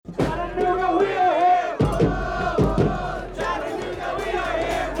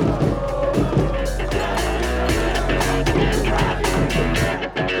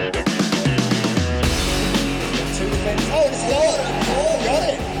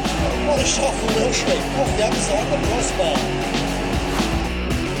shot from Wilshere off the outside of the crossbar.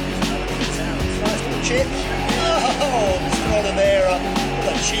 Nice little chip. Oh, Mr. Oliveira,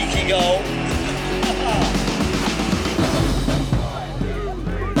 what a cheeky goal.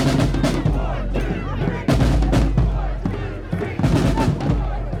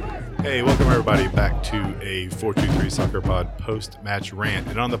 Hey, welcome everybody back to a 423 Soccer Pod post-match rant.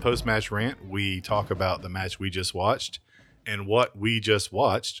 And on the post-match rant, we talk about the match we just watched and what we just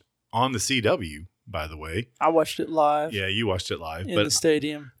watched on the CW, by the way. I watched it live. Yeah, you watched it live. In the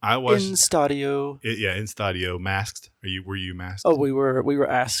stadium. I watched in stadio. In stadio, masked. Were you masked? Oh, we were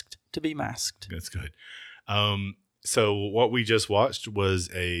asked to be masked. That's good. So what we just watched was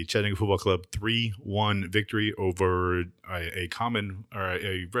a Chattanooga Football Club 3-1 victory over a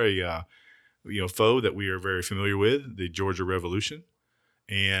very foe that we are very familiar with, the Georgia Revolution,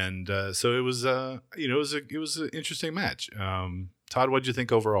 and so it was it was an interesting match. Todd, what did you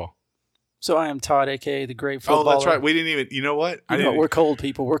think overall? So I am Todd, aka the Great Footballer. Oh, that's right. We didn't even. You know what? We're cold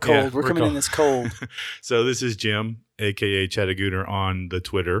people. We're cold. Yeah, we're coming in this cold. So this is Jim, aka Chattagooner on the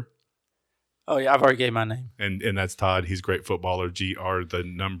Twitter. Oh, yeah, I've already gave my name. And that's Todd. He's Great Footballer, GR, the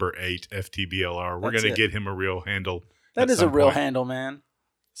number 8, FTBLR. We're going to get him a real handle. That is a real handle, man.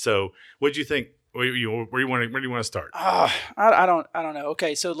 So what'd you think? Where do you want to start? I don't know.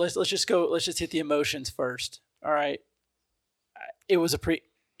 Okay, so let's just go. Let's just hit the emotions first. All right. It was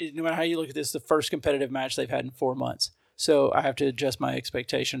no matter how you look at this, the first competitive match they've had in 4 months. So I have to adjust my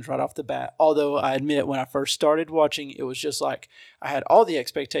expectations right off the bat. Although I admit when I first started watching, it was just like I had all the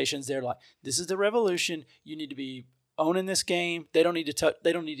expectations there. Like, this is the Revolution. You need to be owning this game. They don't need to touch.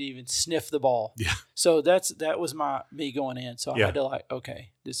 They don't need to even sniff the ball. Yeah. So that was me going in. So I had to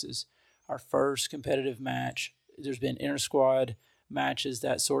okay, this is our first competitive match. There's been inter-squad matches,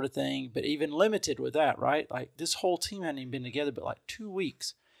 that sort of thing, but even limited with that, right? Like, this whole team hadn't even been together but like 2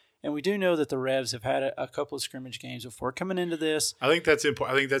 weeks. And we do know that the Revs have had a couple of scrimmage games before coming into this. I think that's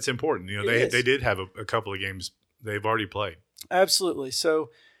important. You know, they did have a couple of games they've already played. Absolutely.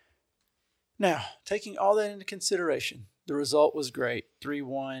 So now, taking all that into consideration, the result was great.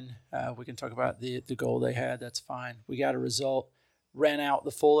 3-1. We can talk about the goal they had. That's fine. We got a result. Ran out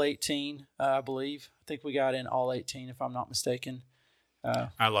the full 18, I believe. I think we got in all 18, if I'm not mistaken.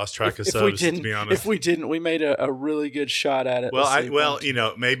 I lost track of subs, to be honest. If we didn't, we made a really good shot at it. Well,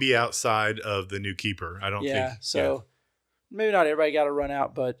 maybe outside of the new keeper. I don't think. Yeah, so maybe not everybody got to run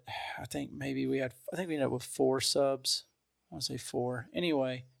out, but I think we ended up with 4 subs. I want to say 4.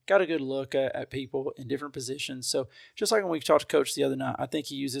 Anyway, got a good look at people in different positions. So just like when we talked to Coach the other night, I think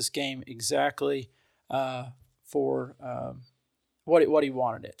he used this game exactly for what he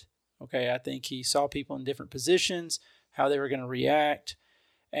wanted it. Okay, I think he saw people in different positions, how they were going to react.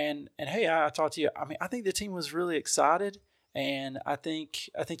 And hey, I talked to you. I mean, I think the team was really excited, and I think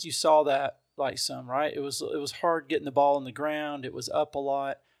you saw that like some, right? It was hard getting the ball on the ground. It was up a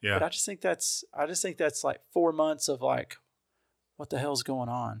lot. Yeah. But I just think that's like 4 months of like, what the hell's going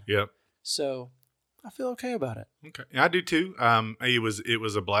on? Yep. So I feel okay about it. Okay, I do too. It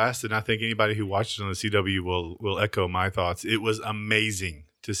was a blast, and I think anybody who watched it on the CW will echo my thoughts. It was amazing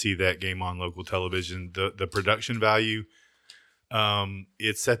to see that game on local television. The production value,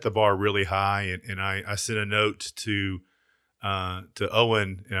 it set the bar really high, and I sent a note to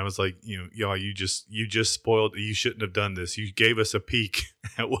Owen, and I was like, y'all, you just spoiled. You shouldn't have done this. You gave us a peek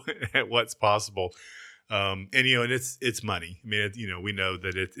at what's possible. And it's money. I mean, we know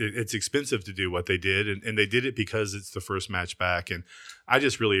that it's expensive to do what they did, and they did it because it's the first match back, and I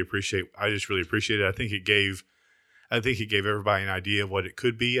just really appreciate it. I think it gave everybody an idea of what it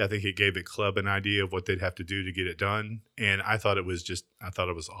could be. I think it gave the club an idea of what they'd have to do to get it done, and I thought it was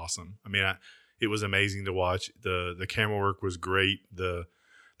awesome. I mean, it was amazing to watch. The camera work was great. The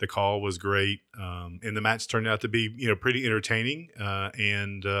call was great, and the match turned out to be pretty entertaining,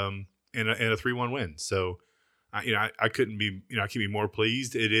 and a 3-1 win. So, I couldn't be more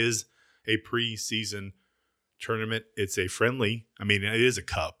pleased. It is a preseason tournament. It's a friendly. I mean, it is a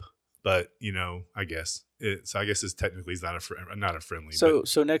cup, but I guess it's technically not a friendly.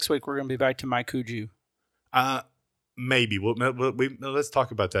 So next week we're going to be back to My Kuju. Maybe let's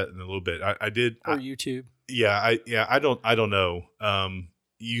talk about that in a little bit. YouTube. Yeah. I don't know.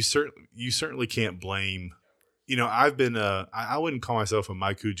 You certainly can't blame. I've been I wouldn't call myself a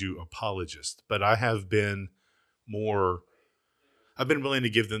Maikuju apologist, but I've been willing to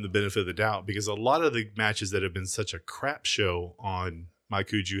give them the benefit of the doubt, because a lot of the matches that have been such a crap show on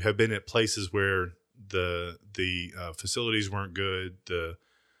Maikuju have been at places where the facilities weren't good,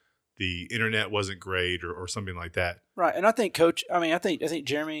 the internet wasn't great or something like that. Right. And I think I think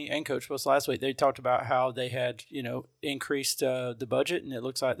Jeremy and Coach Wilson last week, they talked about how they had, increased the budget, and it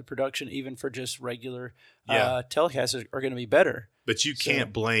looks like the production, even for just regular telecasts, are going to be better. But you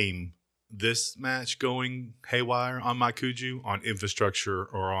can't blame this match going haywire on Maikuju on infrastructure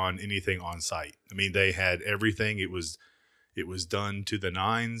or on anything on site. I mean, they had everything. It was done to the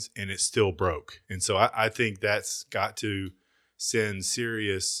nines, and it still broke. And so I think that's got to send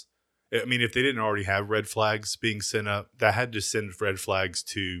serious. I mean, if they didn't already have red flags being sent up, that had to send red flags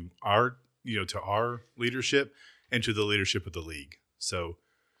to our leadership and to the leadership of the league. So,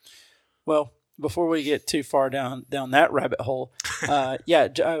 well, before we get too far down that rabbit hole, I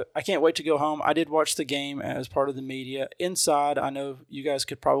can't wait to go home. I did watch the game as part of the media. Inside, I know you guys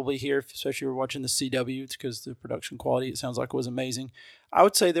could probably hear, especially if you were watching the CW, because the production quality, it sounds like, was amazing. I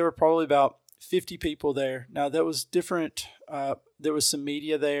would say there were probably about 50 people there. Now, that was different. There was some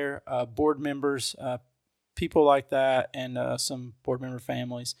media there, board members, people like that, and some board member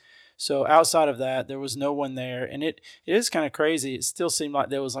families. So outside of that, there was no one there. And it is kind of crazy. It still seemed like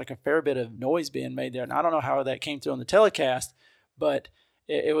there was like a fair bit of noise being made there. And I don't know how that came through on the telecast, but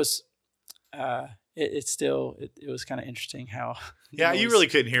it was it was kind of interesting how. Yeah, you really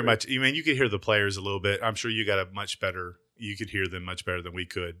couldn't hear much. I mean, you could hear the players a little bit. I'm sure you could hear them much better than we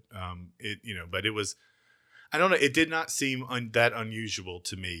could. But it was, I don't know. It did not seem that unusual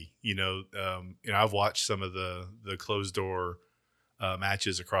to me. I've watched some of the closed door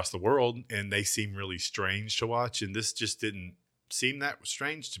matches across the world, and they seem really strange to watch. And this just didn't seem that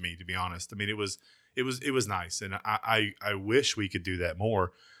strange to me, to be honest. I mean, it was nice, and I wish we could do that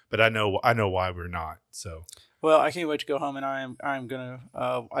more, but I know why we're not. So. Well, I can't wait to go home, and I'm gonna.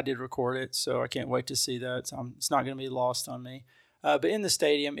 I did record it, so I can't wait to see that. So it's not gonna be lost on me. But in the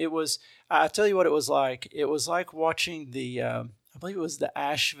stadium, it was. I tell you what, it was like. It was like watching the. I believe it was the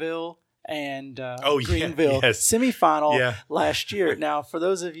Asheville and Greenville semifinal last year. Now, for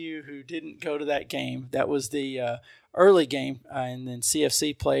those of you who didn't go to that game, that was the early game, and then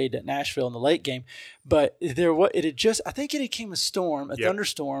CFC played at Nashville in the late game. But I think it came a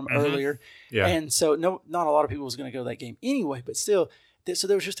thunderstorm earlier, and so not a lot of people was going to go to that game anyway. But still, so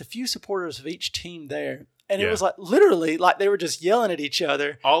there was just a few supporters of each team there. And it was like literally like they were just yelling at each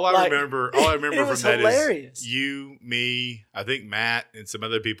other. All I remember from that hilarious. Is you, me, I think Matt, and some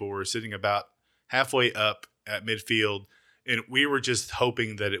other people were sitting about halfway up at midfield, and we were just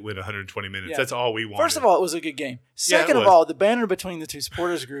hoping that it went 120 minutes. Yeah. That's all we wanted. First of all, it was a good game. Second of all, the banner between the two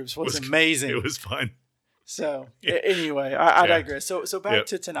supporters groups was amazing. It was fun. So anyway, I digress. So back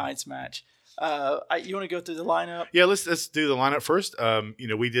to tonight's match. You want to go through the lineup? Yeah, let's do the lineup first.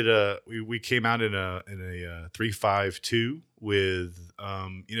 We came out in a 3-5-2 with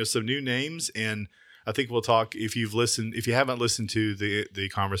some new names, and I think we'll talk if you haven't listened to the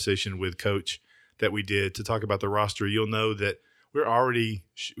conversation with Coach that we did to talk about the roster, you'll know that we're already.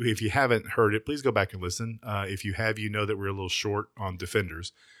 If you haven't heard it, please go back and listen. If you have, you know that we're a little short on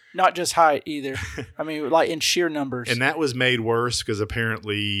defenders. Not just height either. I mean, like in sheer numbers. And that was made worse because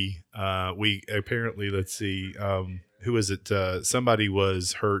apparently, let's see, who was it? Somebody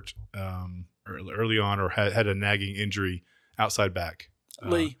was hurt early on or had a nagging injury outside back.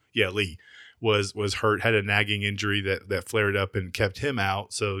 Lee. Lee was hurt, had a nagging injury that flared up and kept him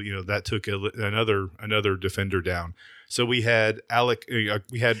out. So, that took another defender down. So we had Alec.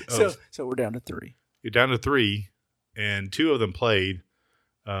 So we're down to 3. You're down to 3, and 2 of them played.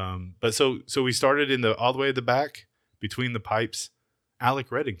 But so we started all the way at the back between the pipes. Alec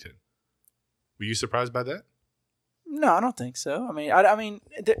Reddington. Were you surprised by that? No, I don't think so. I mean,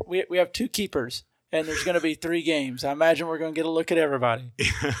 we have 2 keepers, and there's going to be 3 games. I imagine we're going to get a look at everybody.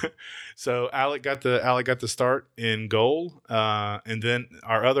 So Alec got the start in goal, and then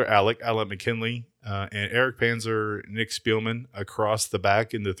our other Alec McKinley, and Eric Panzer, Nick Spielman across the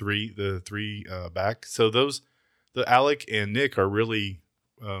back in the three back. So the Alec and Nick are really.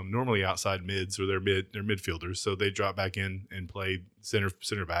 Normally outside mids or they're midfielders, so they drop back in and play center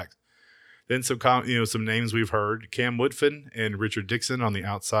backs. Then some names we've heard: Cam Woodfin and Richard Dixon on the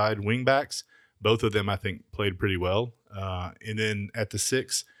outside wing backs. Both of them I think played pretty well. And then at the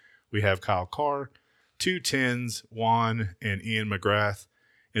 6 we have Kyle Carr, 2 10s, Juan and Ian McGrath,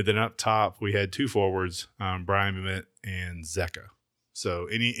 and then up top we had 2 forwards, Brian Bement and Zeka. So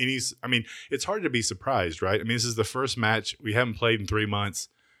it's hard to be surprised, right? I mean, this is the first match we haven't played in 3 months.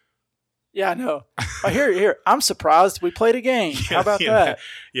 Yeah, I know. Here. I'm surprised we played a game. How about that?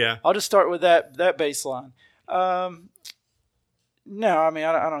 Yeah. I'll just start with that baseline. No, I mean,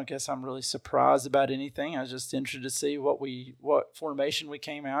 I don't guess I'm really surprised about anything. I was just interested to see what formation we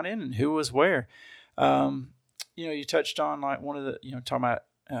came out in and who was where. You touched on like one of the, talking about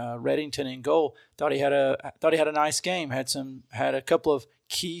Reddington in goal. Thought he had a nice game. Had a couple of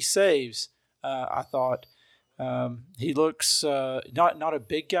key saves. I thought he looks not a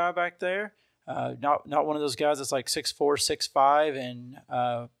big guy back there. Not one of those guys that's like 6'4", 6'5", and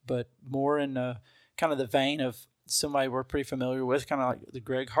but more in kind of the vein of somebody we're pretty familiar with, kind of like the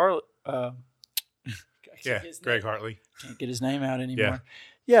Greg Hartley. Greg Hartley. Can't get his name out anymore.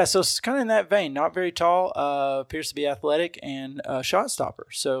 Yeah, so it's kind of in that vein. Not very tall, appears to be athletic, and shot stopper.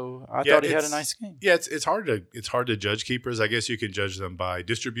 So I thought he had a nice game. Yeah, it's hard to judge keepers. I guess you can judge them by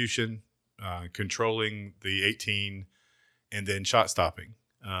distribution, controlling the 18, and then shot stopping.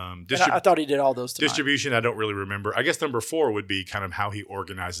 I thought he did all those tonight. Distribution, I don't really remember. I guess number 4 would be kind of how he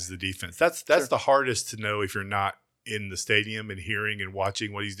organizes the defense. That's the hardest to know if you're not in the stadium and hearing and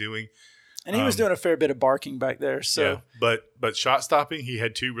watching what he's doing. And he was doing a fair bit of barking back there. So, yeah, but shot stopping, he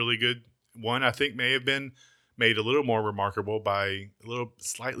had 2 really good. One I think may have been made a little more remarkable by a little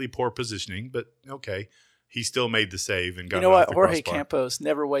slightly poor positioning, but okay. He still made the save and got it off the Jorge crossbar. Campos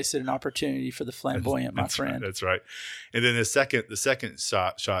never wasted an opportunity for the flamboyant, my friend. That's right. And then the second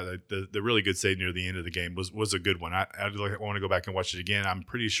shot, the really good save near the end of the game was a good one. I want to go back and watch it again. I'm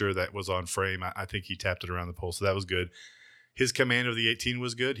pretty sure that was on frame. I think he tapped it around the pole, so that was good. His command of the 18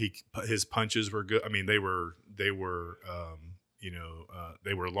 was good. His punches were good. I mean, they were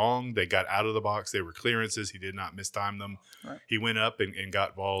long. They got out of the box. They were clearances. He did not mistime them. Right. He went up and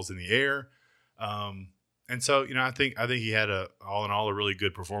got balls in the air. And so, I think he had all in all a really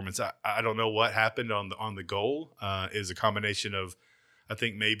good performance. I don't know what happened on the goal. Is a combination of, I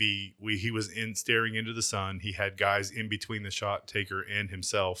think maybe he was staring into the sun. He had guys in between the shot taker and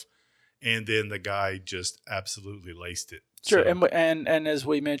himself, and then the guy just absolutely laced it. Sure, So, and as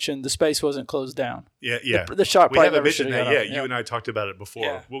we mentioned, the space wasn't closed down. yeah. The shot We probably haven't never mentioned should that have yet. got You up. and I talked about it before.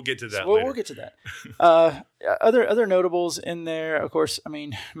 Yeah. We'll get to that So later. we'll get to that. Other notables in there, of course. I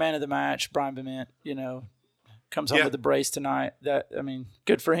mean, man of the match, Brian Bement. Comes home with the brace tonight.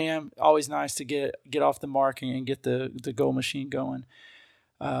 Good for him. Always nice to get off the mark and get the goal machine going.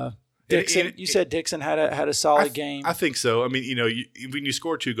 Dixon, you said Dixon had a solid game. I think so. I mean, when you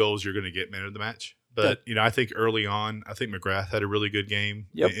score 2 goals, you're going to get man of the match. But, I think early on, I think McGrath had a really good game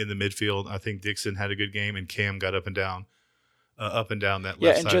in the midfield. I think Dixon had a good game, and Cam got up and down that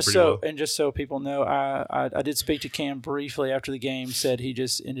left side pretty well. And just so people know, I did speak to Cam briefly after the game. Said he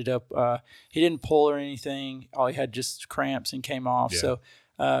just ended up he didn't pull or anything. All he had just cramps and came off. Yeah. So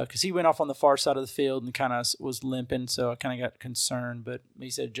because he went off on the far side of the field and kind of was limping, so I kind of got concerned. But he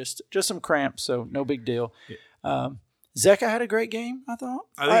said just some cramps, so no big deal. Yeah. Zeka had a great game, I thought.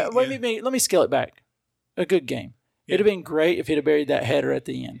 Let me scale it back. A good game. Yeah. It'd have been great if he'd have buried that header at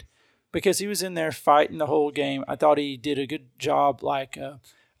the end, because he was in there fighting the whole game. I thought he did a good job.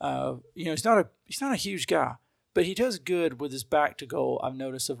 He's not a huge guy, but he does good with his back to goal. I've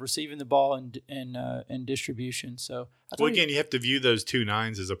noticed, of receiving the ball and distribution. So you have to view those 2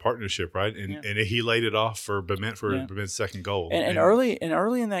 nines as a partnership, right? And he laid it off for Bement Bement's second goal. And early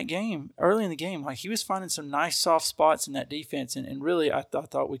in the game, like he was finding some nice soft spots in that defense, and really I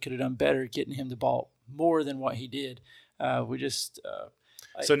thought we could have done better getting him the ball more than what he did.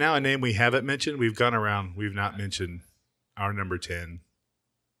 So now a name we haven't mentioned. We've gone around. We've not mentioned our number 10,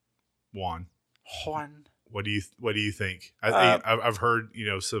 Juan. What do you think? I've heard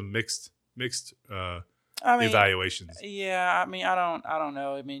some mixed evaluations. Yeah, I don't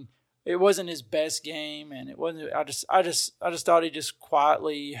know. It wasn't his best game, and it wasn't. I just thought he just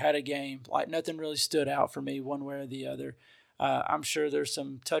quietly had a game. Like nothing really stood out for me one way or the other. I'm sure there's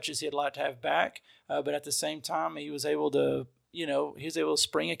some touches he'd like to have back, but at the same time, he was able to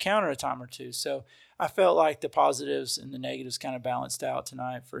spring a counter a time or two. So I felt like the positives and the negatives kind of balanced out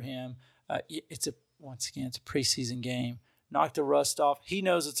tonight for him. It's a preseason game. Knock the rust off. He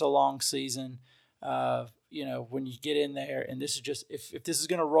knows it's a long season. When you get in there, and this is just if this is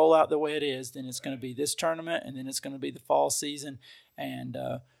going to roll out the way it is, then it's going to be this tournament, and then it's going to be the fall season, and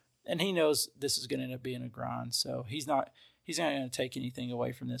he knows this is going to end up being a grind. So he's not going to take anything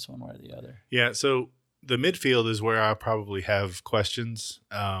away from this one way or the other. Yeah. So the midfield is where I probably have questions,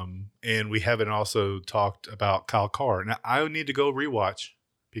 and we haven't also talked about Kyle Carr. Now I would need to go rewatch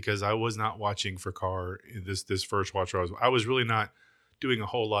because I was not watching for Carr this first watch. I was really not doing a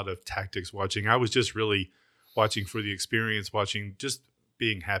whole lot of tactics watching. I was just really watching for the experience, just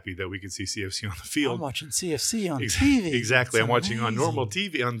being happy that we could see CFC on the field. I'm watching CFC on TV. Exactly. It's I'm watching amazing. on normal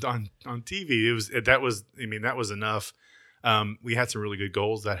TV on TV. That was enough. We had some really good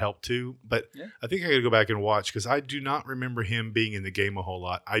goals that helped too, but I think I got to go back and watch because I do not remember him being in the game a whole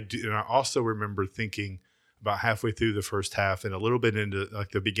lot. And I also remember thinking about halfway through the first half and a little bit into like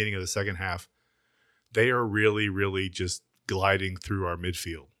the beginning of the second half, they are really, really just gliding through our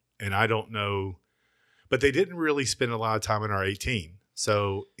midfield. And I don't know, but they didn't really spend a lot of time in our 18.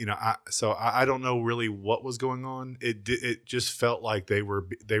 So, I don't know really what was going on. It just felt like they were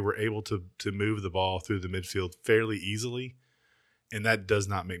able to move the ball through the midfield fairly easily. And that does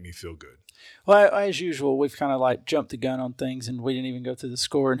not make me feel good. Well, as usual, we've kind of like jumped the gun on things, and we didn't even go through the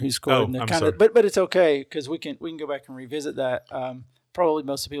score and who scored. Oh, and I'm kind sorry. of, but it's okay because we can go back and revisit that. Probably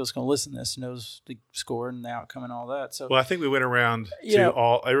most of the people that's going to listen to this knows the score and the outcome and all that. So, Well, I think we went around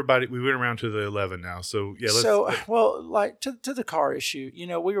everybody. We went around to the 11 now. So yeah. Like to the car issue.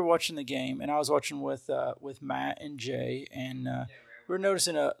 We were watching the game, and I was watching with Matt and Jay, and we were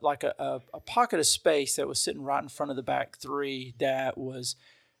noticing a pocket of space that was sitting right in front of the back three that was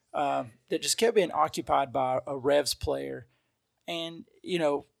that just kept being occupied by a Revs player, and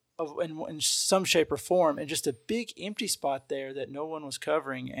in some shape or form, and just a big empty spot there that no one was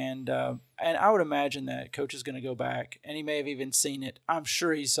covering. And I would imagine that coach is going to go back, and he may have even seen it. I'm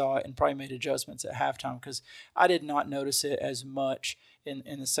sure he saw it and probably made adjustments at halftime, because I did not notice it as much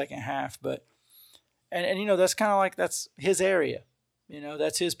in the second half. But and that's kind of like that's his area.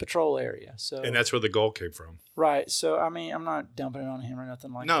 That's his patrol area. So, and that's where the goal came from. Right. So, I mean, I'm not dumping it on him or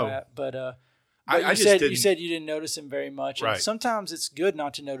nothing like that. But you said you didn't notice him very much. Right. And sometimes it's good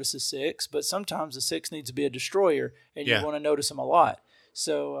not to notice a 6, but sometimes the 6 needs to be a destroyer, and you want to notice him a lot.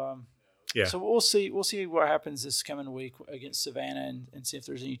 So, So we'll see. We'll see what happens this coming week against Savannah, and see if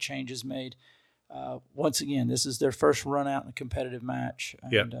there's any changes made. Once again, this is their first run out in a competitive match.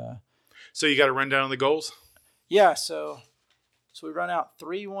 And, So you got to run down on the goals? Yeah. So we run out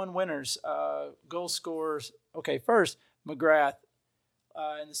 3-1 winners. Goal scorers. Okay, first, McGrath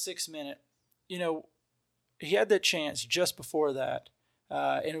in the 6th minute. He had that chance just before that,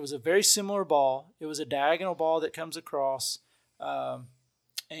 and it was a very similar ball. It was a diagonal ball that comes across,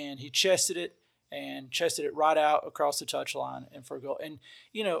 and he chested it right out across the touchline and for a goal. And,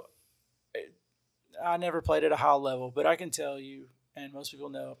 I never played at a high level, but I can tell you, and most people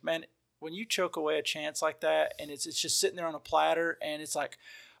know, man, when you choke away a chance like that, and it's just sitting there on a platter, and it's like,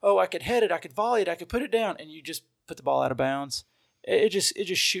 oh, I could head it, I could volley it, I could put it down, and you just put the ball out of bounds. It just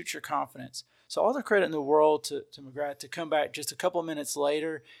shoots your confidence. So all the credit in the world to McGrath to come back just a couple of minutes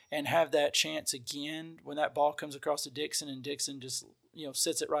later and have that chance again when that ball comes across to Dixon, and Dixon just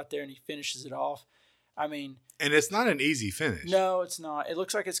sits it right there and he finishes it off. I mean, and it's not an easy finish. No, it's not. It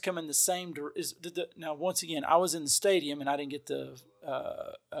looks like it's coming the same. Now, once again, I was in the stadium and I didn't get to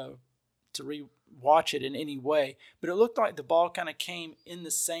re-watch it in any way, but it looked like the ball kind of came in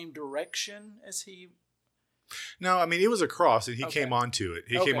the same direction as he. No, I mean, it was a cross, and he came onto it.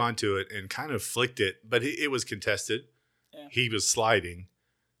 He Okay. came onto it and kind of flicked it, but it was contested. Yeah. He was sliding,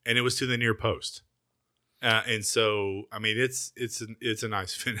 and it was to the near post. And so, I mean, it's a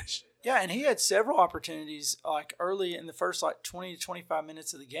nice finish. Yeah, and he had several opportunities, like early in the first 20 to 25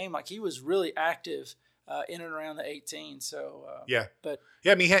 minutes of the game. Like, he was really active in and around the 18. So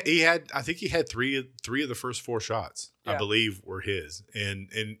I mean, he had I think he had three of the first 4 shots, Yeah. I believe, were his. And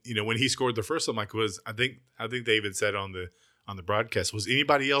when he scored the first one, like, I think they even said on the broadcast, was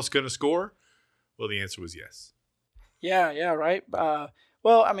anybody else going to score? Well, the answer was yes. Yeah, right.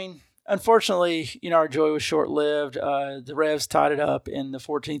 Well, I mean, unfortunately, our joy was short-lived. The Revs tied it up in the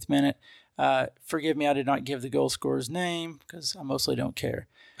 14th minute. Forgive me, I did not give the goal scorer's name because I mostly don't care.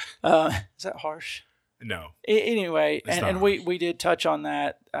 Is that harsh? No. Anyway, and we did touch on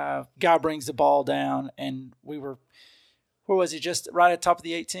that. Guy brings the ball down, and we were – where was he? Just right at the top of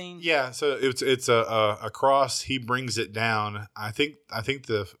the 18? Yeah, so it's a cross. He brings it down. I think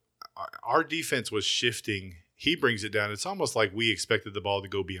our defense was shifting. He brings it down. It's almost like we expected the ball to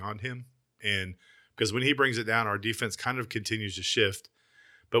go beyond him, and because when he brings it down, our defense kind of continues to shift.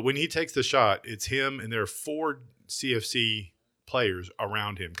 But when he takes the shot, it's him, and there are 4 CFC players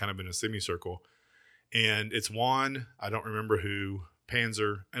around him, kind of in a semicircle. And it's Juan, I don't remember who,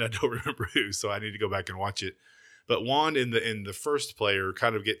 Panzer, and I don't remember who, so I need to go back and watch it. But Juan and the first player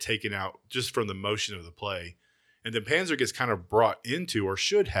kind of get taken out just from the motion of the play. And then Panzer gets kind of brought into, or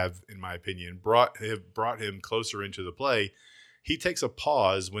should have, in my opinion, brought him closer into the play. He takes a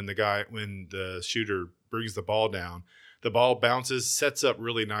pause when the shooter brings the ball down. The ball bounces, sets up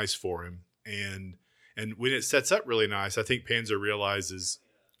really nice for him. And when it sets up really nice, I think Panzer realizes,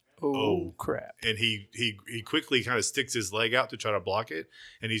 oh crap. And he quickly kind of sticks his leg out to try to block it,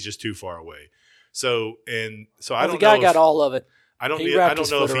 and he's just too far away. So I don't know. The guy got all of it. I don't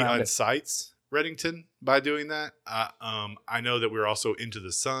know if he unsights Reddington by doing that. I know that we were also into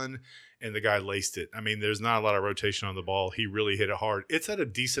the sun, and the guy laced it. I mean, there's not a lot of rotation on the ball. He really hit it hard. It's at a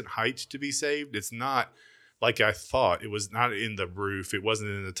decent height to be saved. It's not like I thought. It was not in the roof. It wasn't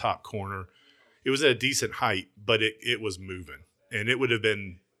in the top corner. at a decent height, but it was moving, and it would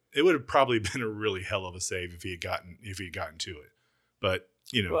have probably been a really hell of a save if he had gotten to it. But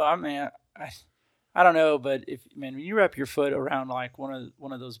Well, I mean, I don't know, but when you wrap your foot around like one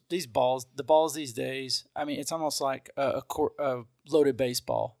of these balls, the balls these days, I mean, it's almost like a loaded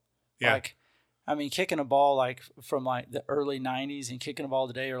baseball. Yeah. Like, I mean, kicking a ball like from like the early '90s and kicking a ball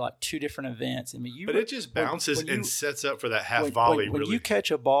today are like two different events. I mean, but it just bounces and sets up for that half volley. When you catch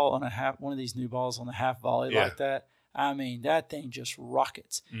a ball on one of these new balls on a half volley like that, I mean, that thing just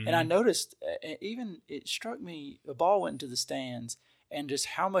rockets. Mm-hmm. And I noticed, it struck me, the ball went into the stands, and just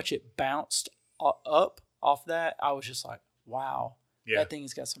how much it bounced up off that, I was just like, wow. Yeah. That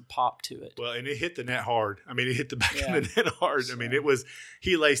thing's got some pop to it. Well, and it hit the net hard. I mean, it hit the back of the net hard. I mean,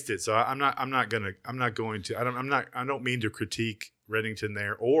 he laced it. So I don't mean to critique Reddington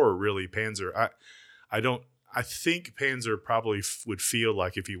there or really Panzer. I think Panzer probably would feel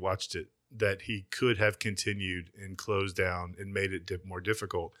like if he watched it that he could have continued and closed down and made it more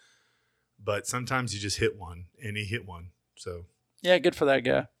difficult. But sometimes you just hit one, and he hit one. So yeah, good for that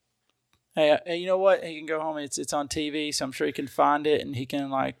guy. Hey, you know what? He can go home. It's on TV, so I'm sure he can find it, and he can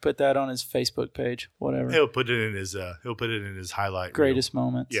like put that on his Facebook page, whatever. He'll put it in his highlight greatest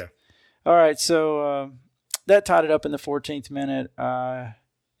moments. Yeah. All right, so that tied it up in the 14th minute, and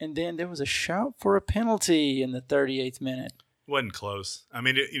then there was a shout for a penalty in the 38th minute. Wasn't close. I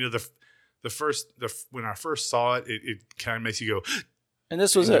mean, when I first saw it, it kind of makes you go. And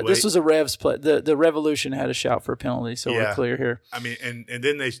this was a Revs play. The Revolution had a shout for a penalty, so we're clear here. I mean, and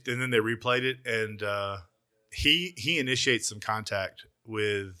then they replayed it, and he initiates some contact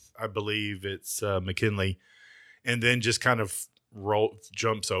with, I believe it's McKinley, and then just kind of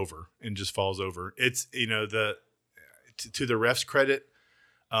jumps over and just falls over. It's to the ref's credit,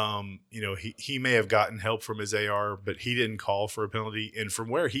 he may have gotten help from his AR, but he didn't call for a penalty. And from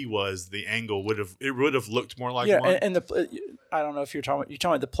where he was, the angle would have looked more like one. And I don't know if you're talking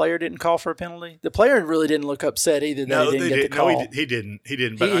about the player didn't call for a penalty. The player really didn't look upset either that he didn't get the call. No, he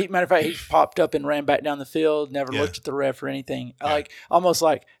didn't. But matter of fact, he popped up and ran back down the field, never looked at the ref or anything. Yeah. Almost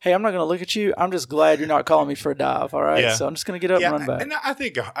like, hey, I'm not going to look at you. I'm just glad you're not calling me for a dive. All right, so I'm just going to get up and run back. And I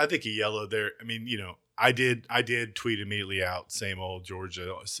think he yellowed there. I mean, I did tweet immediately out, same old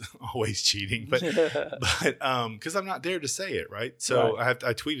Georgia, always cheating, but because I'm not there to say it, right? So I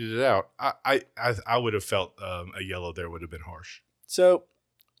tweeted it out. I would have felt a yellow there would have been harsh. So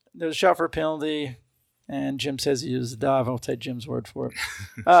there's a shot for a penalty, and Jim says he was a dive. I'll take Jim's word for it.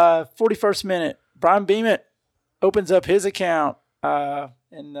 41st minute, Brian Beamont opens up his account, and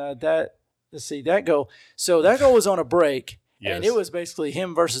that goal. So that goal was on a break. Yes. And it was basically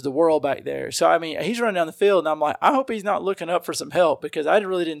him versus the world back there. So, I mean, he's running down the field, and I'm like, I hope he's not looking up for some help because I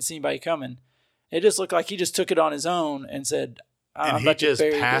really didn't see anybody coming. It just looked like he just took it on his own and said, I'm about to bury this. He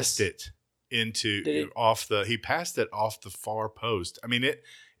just passed it he passed it off the far post. I mean, it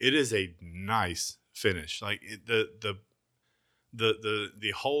is a nice finish. Like the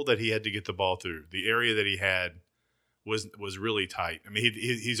hole that he had to get the ball through, the area that he had was really tight. I mean,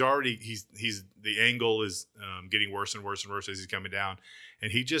 he's the angle is getting worse and worse and worse as he's coming down,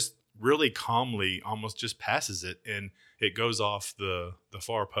 and he just really calmly almost just passes it, and it goes off the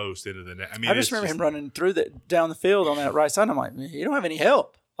far post into the net. I mean, I just remember him running down the field on that right side. I'm like, you don't have any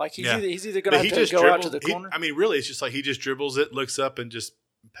help. Like he's either going to have to go out to the corner. I mean, really, it's just like he just dribbles it, looks up, and just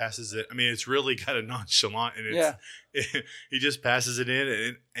passes it. I mean, it's really kind of nonchalant, and he just passes it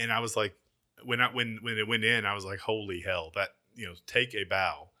in, and I was like. When it went in, I was like, "Holy hell!" That take a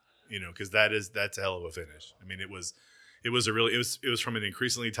bow, because that's a hell of a finish. I mean, it was from an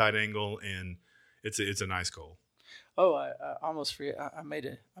increasingly tight angle, and it's a nice goal. Oh, I almost forget. I made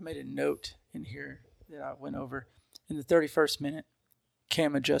a note in here that I went over in the 31st minute.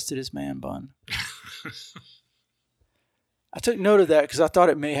 Cam adjusted his man bun. I took note of that because I thought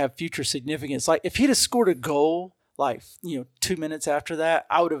it may have future significance. Like if he'd have scored a goal, 2 minutes after that,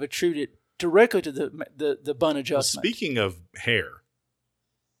 I would have attributed directly to the bun adjustment. Well, speaking of hair,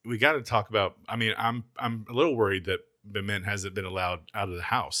 we got to talk about. I mean, I'm a little worried that Beamont hasn't been allowed out of the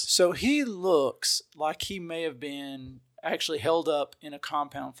house. So he looks like he may have been actually held up in a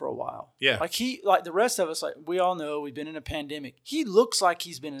compound for a while. Yeah, like the rest of us, like we all know, we've been in a pandemic. He looks like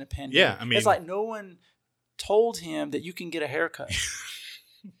he's been in a pandemic. Yeah, I mean, it's like no one told him that you can get a haircut.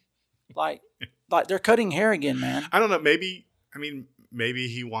 like they're cutting hair again, man. I don't know. Maybe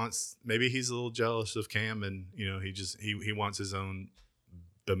he's a little jealous of Cam, and he wants his own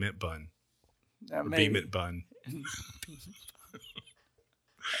Beamont bun. Beamont bun.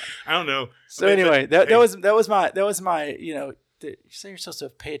 I don't know. So anyway, that was my you say you're supposed to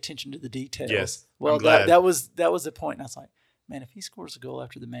pay attention to the details. Yes. Well, that was the point. And I was like, man, if he scores a goal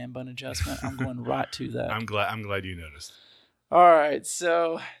after the man bun adjustment, I'm going right to that. I'm glad you noticed. All right,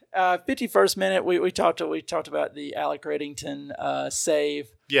 so 51st minute, we talked about the Alec Reddington save.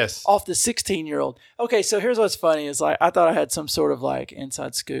 Yes. Off the 16-year-old. Okay, so here's what's funny is like I thought I had some sort of like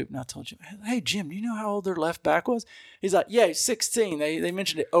inside scoop, and I told you, hey Jim, do you know how old their left back was? He's like, yeah, he's 16. They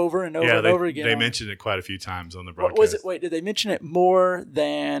mentioned it over and over and over again. They mentioned it quite a few times on the broadcast. Was it? Wait, did they mention it more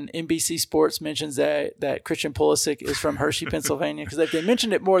than NBC Sports mentions that Christian Pulisic is from Hershey, Pennsylvania? Because if they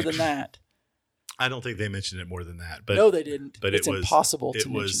mentioned it more than that. I don't think they mentioned it more than that. But no, they didn't. But it's impossible to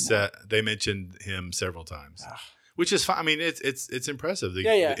mention that. They mentioned him several times. Which is fine. I mean, it's impressive.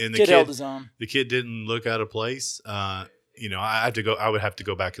 And the kid held his own. The kid didn't look out of place. I would have to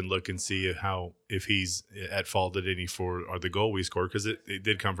go back and look and see if he's at fault at any for or the goal we scored because it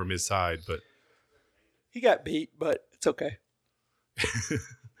did come from his side. But he got beat, but it's okay.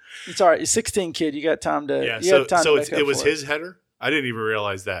 It's all right. You're 16, kid. You got time to. Yeah. It was his header. I didn't even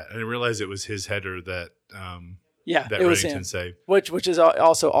realize that. I didn't realize it was his header that. That it was him. Saved. Which is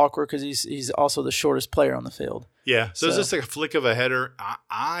also awkward because he's also the shortest player on the field. Yeah, so it's just like a flick of a header.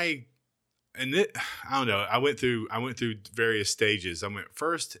 I don't know. I went through various stages. I went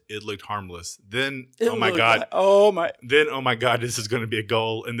first, it looked harmless. Then oh my god, this is going to be a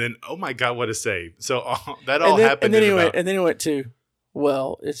goal. And then oh my god, what a save! So that all happened. And then he went to.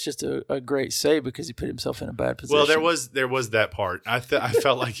 Well, it's just a great save because he put himself in a bad position. Well, there was that part. I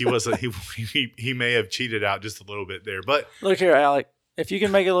felt like he may have cheated out just a little bit there. But look here, Alec. If you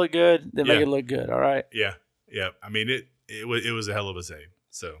can make it look good, then make it look good. All right. Yeah. I mean it was a hell of a save.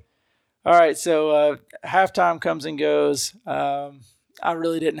 So. All right. So halftime comes and goes. I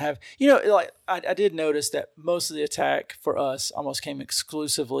really didn't have, I did notice that most of the attack for us almost came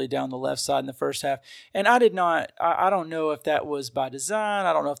exclusively down the left side in the first half. And I don't know if that was by design.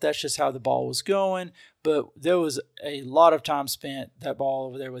 I don't know if that's just how the ball was going, but there was a lot of time spent that ball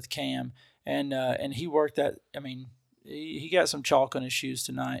over there with Cam and he worked that. I mean, he got some chalk on his shoes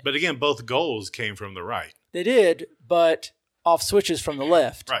tonight. But again, both goals came from the right. They did, but off switches from the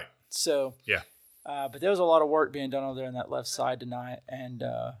left. Right. So, yeah. But there was a lot of work being done over there on that left side tonight, and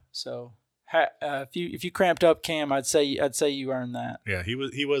if you cramped up Cam, I'd say you earned that. Yeah, he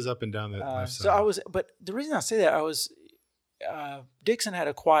was up and down that left side. But the reason I say that Dixon had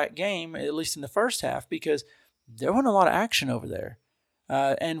a quiet game at least in the first half because there wasn't a lot of action over there,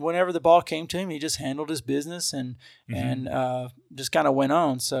 and whenever the ball came to him, he just handled his business and just kind of went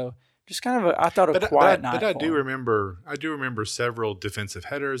on. So. Just kind of, I thought a quiet night. But I do remember several defensive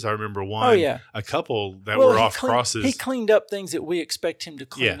headers. I remember one, a couple that were off crosses. He cleaned up things that we expect him to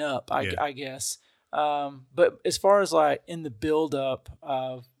clean up, I guess. But as far as like in the build up,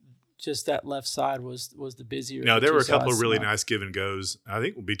 just that left side was the busier. No, there were a couple of really nice give and goes. I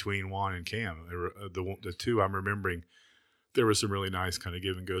think between Juan and Cam, there were, the two I'm remembering. There were some really nice kind of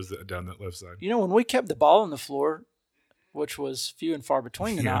give and goes down that left side. When we kept the ball on the floor, which was few and far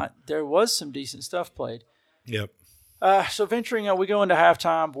between tonight, there was some decent stuff played. Yep. So venturing out, we go into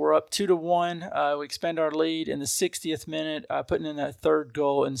halftime. We're up 2-1. We expand our lead in the 60th minute, putting in that third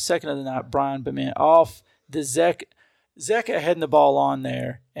goal. And the second of the night, Brian Bement off the Zeka heading the ball on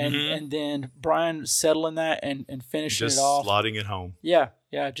there. And then Brian settling that and finishing it off. Just slotting it home. Yeah.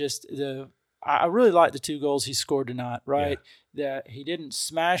 I really like the two goals he scored tonight, right? Yeah. That he didn't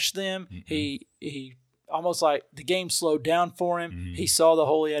smash them. Mm-hmm. He almost like the game slowed down for him. Mm-hmm. He saw the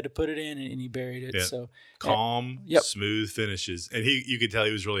hole he had to put it in, and he buried it. Yep. So calm, smooth finishes, and you could tell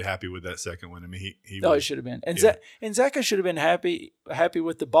he was really happy with that second one. I mean, he should have been, and Zeka should have been happy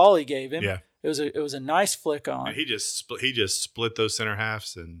with the ball he gave him. Yeah, it was a nice flick on. And he just split those center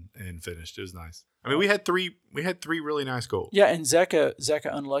halves and finished. It was nice. I mean, we had three really nice goals. Yeah, and Zeka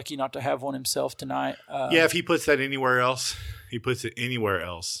unlucky not to have one himself tonight. If he puts that anywhere else, he puts it anywhere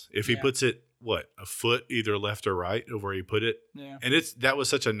else. If he puts it a foot either left or right of where he put it. Yeah. And that was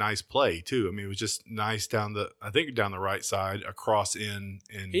such a nice play too. I mean, it was just nice down the right side, across in.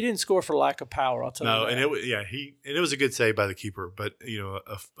 And he didn't score for lack of power, I'll tell you. No, and it was a good save by the keeper, but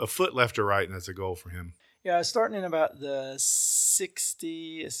a foot left or right, and that's a goal for him. Yeah, starting in about the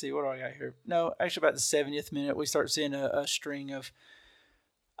 60, let's see, what do I got here? No, actually about the 70th minute, we start seeing a string of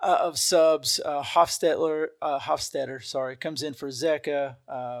subs. Hofstetter, comes in for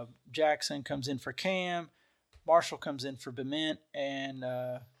Zeka. Jackson comes in for Cam. Marshall comes in for Bement, and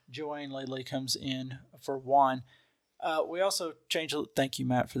Joanne Ladley comes in for Juan. We also changed. Thank you,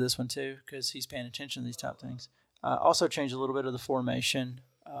 Matt, for this one too, because he's paying attention to these type things. Also changed a little bit of the formation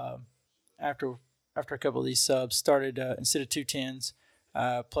after a couple of these subs. Started instead of 2 10s,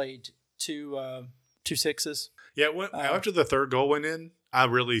 played two 6s. Yeah, after the third goal went in, I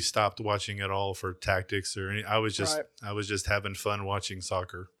really stopped watching at all for tactics or any. I was just Right. I was just having fun watching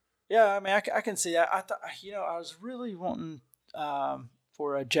soccer. Yeah, I mean, I can see that. I thought, I was really wanting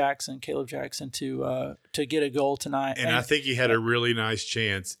for Caleb Jackson, to get a goal tonight. And I think he had a really nice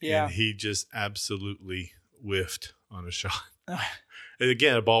chance, Yeah. and he just absolutely whiffed on a shot. And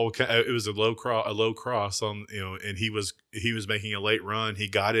again, a ball. It was a low cross on, and he was making a late run. He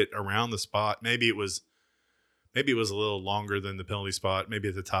got it around the spot. Maybe it was a little longer than the penalty spot. Maybe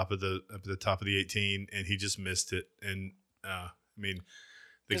at the top of the 18, and he just missed it. And I mean,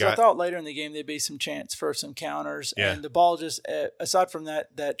 because I thought later in the game there'd be some chance for some counters, and the ball just, aside from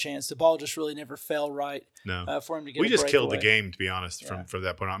that chance, the ball just really never fell right. No, for him to get. We just killed the breakaway. game, to be honest, from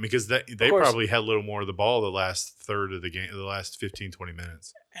that point on, because they probably had a little more of the ball the last third of the game, the last 15, 20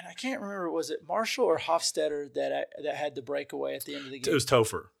 minutes. And I can't remember, was it Marshall or Hofstetter that had the breakaway at the end of the game? It was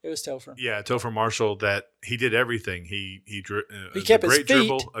Topher. Yeah, Topher Marshall. That he did everything. He kept his a great feet.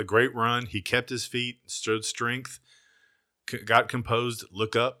 dribble, a great run. He kept his feet, showed strength, got composed,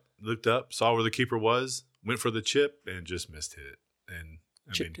 looked up, saw where the keeper was, went for the chip, and just missed it. And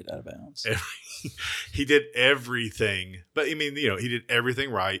chipped it out of bounds. He did everything, but I mean, he did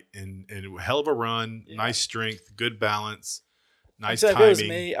everything right, and hell of a run, nice strength, good balance. Nice timing. If it was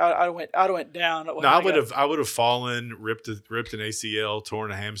me, I went down. No, I would have fallen, ripped an ACL,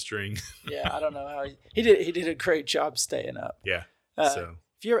 torn a hamstring. Yeah, I don't know how he did. He did a great job staying up. Yeah. So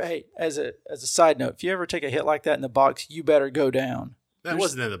if you're as a side note, if you ever take a hit like that in the box, you better go down. That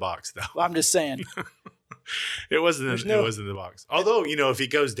wasn't in the box though. I'm just saying. It wasn't in the box. Although, if he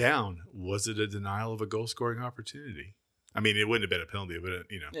goes down, was it a denial of a goal scoring opportunity? I mean, it wouldn't have been a penalty, but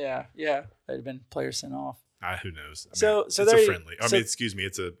Yeah, it'd have been player sent off. Who knows? It's a friendly. Excuse me.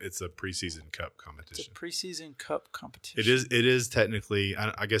 It's a preseason cup competition. It's a preseason cup competition. It is technically.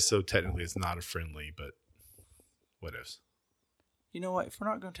 I guess so. Technically, it's not a friendly, but what else? You know what? If we're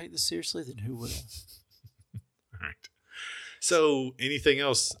not going to take this seriously, then who will? All right. So, anything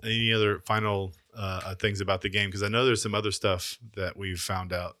else? Any other final things about the game? Because I know there's some other stuff that we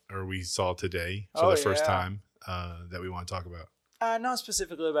found out or we saw today for the first time that we want to talk about. Not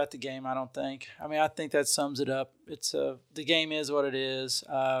specifically about the game, I don't think. I mean, I think that sums it up. It's the game is what it is.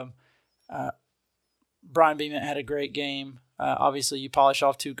 Brian Beeman had a great game. Obviously, you polish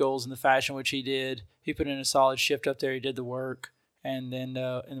off 2 goals in the fashion which he did. He put in a solid shift up there. He did the work, and then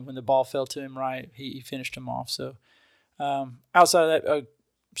and when the ball fell to him right, he finished him off. So outside of that,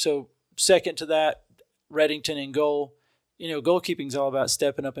 so second to that, Reddington in goal. Goalkeeping's all about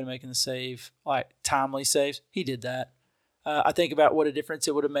stepping up and making the save, like timely saves. He did that. I think about what a difference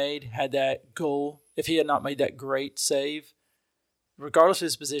it would have made had that goal, if he had not made that great save. Regardless of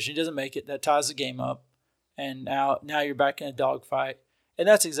his position, he doesn't make it. That ties the game up. And now you're back in a dogfight. And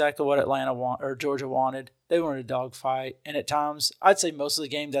that's exactly what Georgia wanted. They wanted a dogfight. And at times, I'd say most of the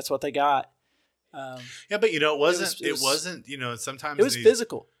game, that's what they got. Yeah, but it wasn't. Sometimes it was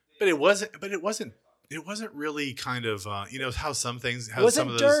physical. But it wasn't really kind of. How some things. How it wasn't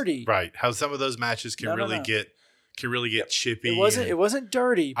some of those, dirty. Right. How some of those matches can get chippy. It wasn't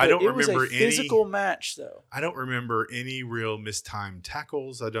dirty. But it was a physical match, though. I don't remember any real mistimed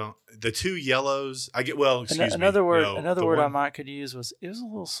tackles. The 2 yellows. Another word I could use was it was a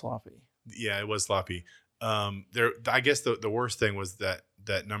little sloppy. Yeah, it was sloppy. I guess the worst thing was that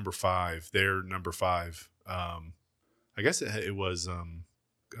number 5. Their number 5. I guess it was our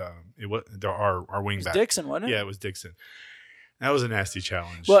wingback. Dixon, wasn't it? Yeah, it was Dixon. That was a nasty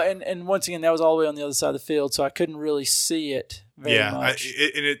challenge. Well, and once again, that was all the way on the other side of the field, so I couldn't really see it very much.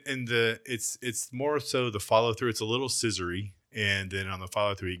 It's more so the follow through. It's a little scissory, and then on the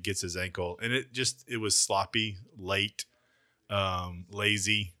follow through, he gets his ankle, and it was sloppy, late,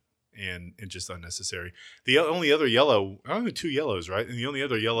 lazy, and just unnecessary. The only 2 yellows, right? And the only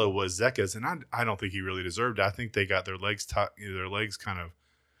other yellow was Zeka's, and I don't think he really deserved it. I think they got their legs kind of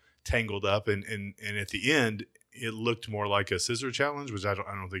tangled up, and at the end, it looked more like a scissor challenge, which I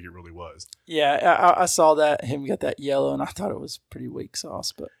don't think it really was. Yeah, I saw that him get that yellow, and I thought it was pretty weak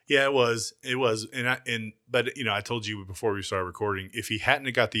sauce. But yeah, it was, but I told you before we started recording, if he hadn't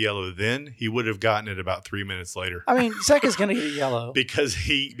have got the yellow, then he would have gotten it about 3 minutes later. I mean, Zeka's gonna get a yellow because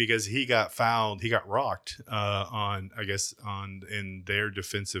he got fouled, he got rocked in their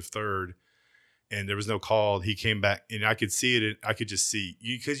defensive third. And there was no call. He came back, and I could see it. I could just see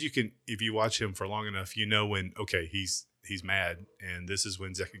because you can, if you watch him for long enough, when he's mad, and this is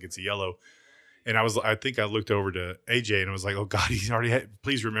when Zeka gets a yellow. And I think I looked over to AJ and I was like, oh God, he's already had.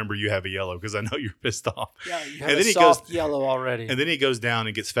 Please remember you have a yellow because I know you're pissed off. Yeah, you have a soft yellow already. And then he goes down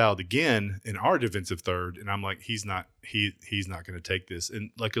and gets fouled again in our defensive third, and I'm like, he's not going to take this.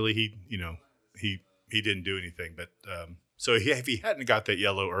 And luckily he didn't do anything, but. So if he hadn't got that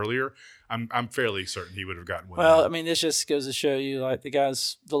yellow earlier, I'm fairly certain he would have gotten one. Well, I mean, this just goes to show you, like, the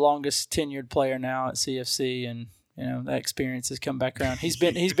guy's the longest tenured player now at CFC, and that experience has come back around. He's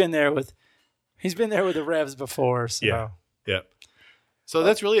been there with the Revs before. So. Yeah. So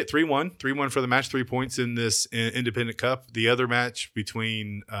that's really it. 3-1. 3-1 for the match. 3 points in this Independent Cup. The other match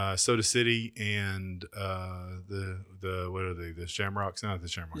between Soda City and the what are they? The Shamrocks? Not the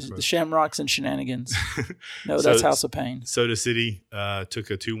Shamrocks. The Shamrocks and Shenanigans. No, that's House of Pain. Soda City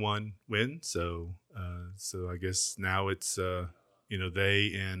took a 2-1 win. So I guess now it's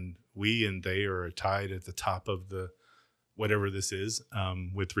they and we and they are tied at the top of the whatever this is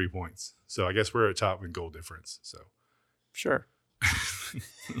with 3 points. So I guess we're at top in goal difference. So sure.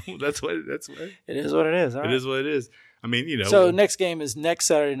 That's what it is. What it is. All right. It is what it is. I mean, So next game is next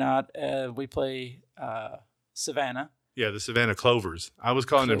Saturday night. We play Savannah. Yeah, the Savannah Clovers. I was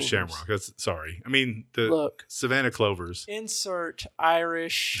calling them Shamrock. Sorry. I mean Savannah Clovers. Insert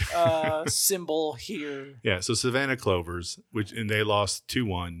Irish symbol here. Yeah, so Savannah Clovers, and they lost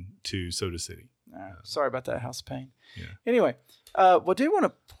 2-1 to Soda City. Sorry about that, House of Pain. Yeah. Anyway, I do want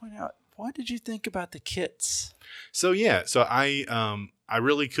to point out. What did you think about the kits? So I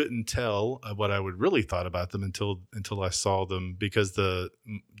really couldn't tell what I would really thought about them until I saw them, because the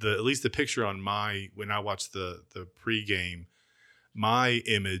at least the picture on when I watched the pregame, my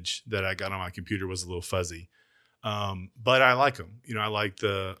image that I got on my computer was a little fuzzy, but I like them. I like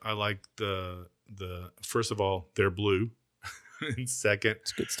the first of all, they're blue, and second,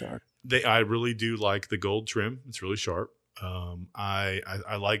 it's a good start. I really do like the gold trim. It's really sharp.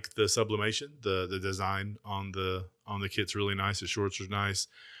 I like the sublimation, the design on the kit's really nice. The shorts are nice.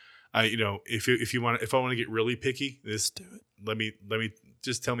 If I want to get really picky, let's do it. Let me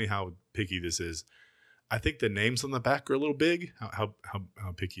just tell me how picky this is. I think the names on the back are a little big. How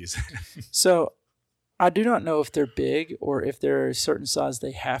picky is that? So I do not know if they're big or if they're a certain size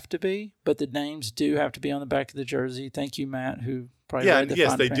they have to be, but the names do have to be on the back of the jersey. Thank you, Matt, who probably read the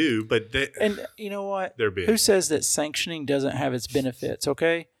fine print. Do, but and you know what? They're big. Who says that sanctioning doesn't have its benefits,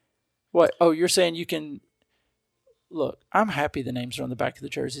 okay? What? Oh, you're saying you can – look, I'm happy the names are on the back of the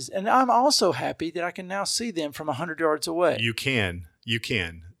jerseys, and I'm also happy that I can now see them from 100 yards away. You can. You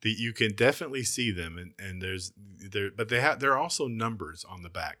can definitely see them, but there are also numbers on the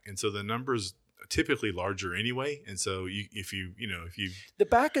back, and so the numbers – typically larger anyway, and so if you the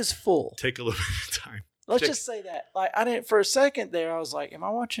back is full, take a little bit of time. Let's just say that. Like, I didn't for a second there. I was like, "Am I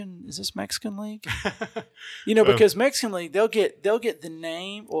watching? Is this Mexican League?" Because Mexican League, they'll get the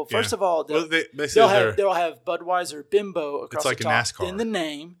name. Well, first of all, they'll have Budweiser Bimbo across the top. It's like a NASCAR. Then the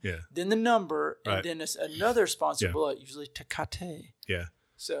name, then the number, and then another sponsor below it, usually Tecate. Yeah.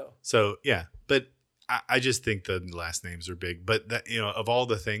 So yeah, but I just think the last names are big. But that, of all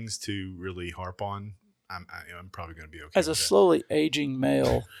the things to really harp on, I'm probably going to be okay. As a slowly aging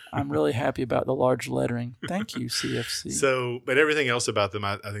male, I'm really happy about the large lettering. Thank you, CFC. So, but everything else about them,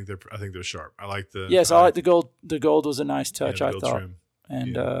 I think they're sharp. I like the I like the gold. The gold was a nice touch, I thought, trim.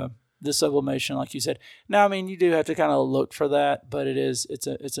 And the sublimation, like you said. Now, I mean, you do have to kind of look for that, but it's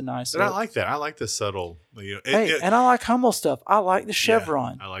a nice. But look. I like that. I like the subtle. And I like Hummel stuff. I like the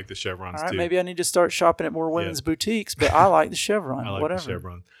chevron. I like the chevrons All right, too. maybe I need to start shopping at more women's boutiques, but I like the chevron. I like whatever. the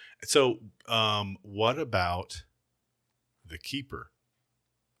chevron. So, what about the keeper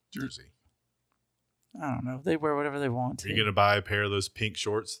jersey? I don't know. They wear whatever they want to. Are you going to buy a pair of those pink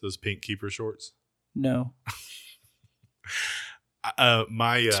shorts, those pink keeper shorts? No.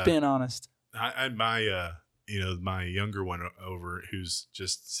 Just being honest. My younger one over, who's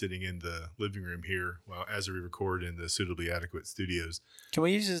just sitting in the living room here as we record in the Suitably Adequate Studios. Can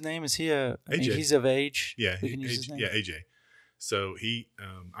we use his name? Is he AJ? He's of age. Yeah, we can use his name. Yeah, AJ. So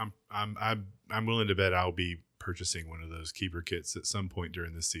I'm willing to bet I'll be purchasing one of those keeper kits at some point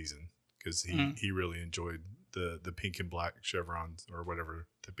during this season, because he really enjoyed the pink and black chevrons, or whatever,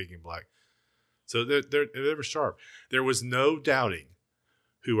 the pink and black. So they were sharp. There was no doubting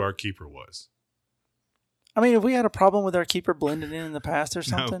who our keeper was. I mean, have we had a problem with our keeper blending in the past or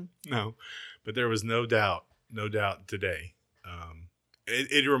something? No, but there was no doubt today.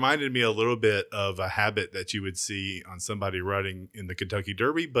 It reminded me a little bit of a habit that you would see on somebody running in the Kentucky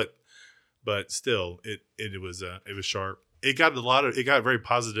Derby, but still, it was sharp. It got very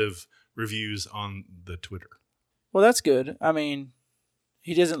positive reviews on the Twitter. Well, that's good. I mean,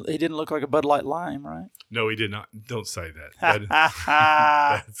 he didn't look like a Bud Light Lime, right? No, he did not. Don't say that.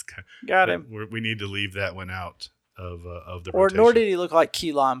 Got him. We need to leave that one out of the. Nor did he look like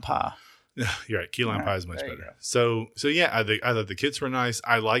key lime pie. You're right. Key lime All pie right, is much there you better. go. So yeah, I thought the kits were nice.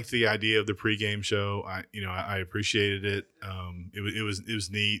 I liked the idea of the pregame show. I appreciated it. It was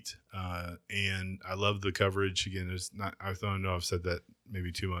neat. And I love the coverage. Again, there's not. I don't know. I've said that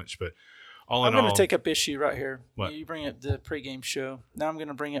maybe too much, but all I'm in all, going to take up issue right here. What? You bring up the pregame show. Now I'm going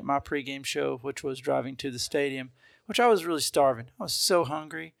to bring up my pregame show, which was driving to the stadium, which I was really starving. I was so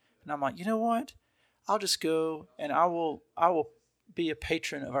hungry, and I'm like, you know what? I'll just go and I will be a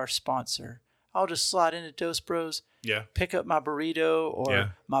patron of our sponsor. I'll just slide into Dos Bros, yeah, pick up my burrito or Yeah.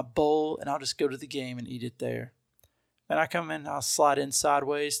 my bowl, and I'll just go to the game and eat it there. And I come in, I'll slide in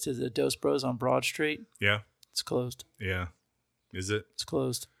sideways to the Dos Bros on Broad Street. yeah, It's closed. yeah. Is it? It's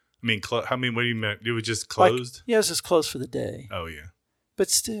closed. I mean, what do you mean? It was just closed? Yeah, it's just closed for the day. Oh yeah. But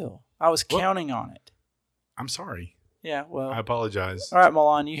still, I was counting on it. I'm sorry. Yeah, well. I apologize. All right,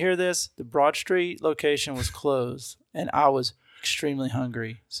 Milan, you hear this? The Broad Street location was closed, and I was extremely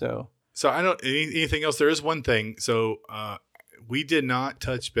hungry. So I don't anything else. There is one thing. So we did not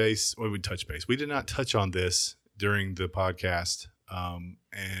touch base. Or we did not touch on this during the podcast.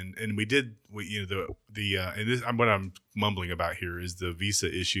 And we did. And this what I'm mumbling about here is the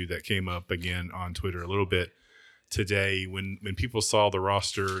visa issue that came up again on Twitter a little bit today when people saw the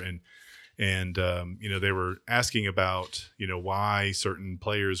roster and they were asking about why certain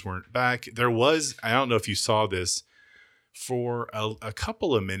players weren't back. There was, I don't know if you saw this, for a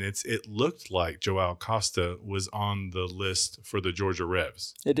couple of minutes it looked like Joao Costa was on the list for the Georgia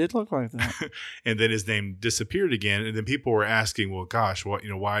Revs. it did look like that. And then his name disappeared again, and then people were asking, well, gosh, what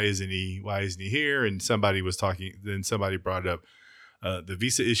why isn't he here? And somebody brought up the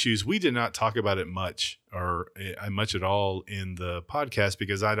visa issues. We did not talk about it much much at all in the podcast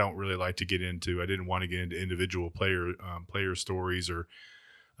because I don't really like to get into. I didn't want to get into individual player stories or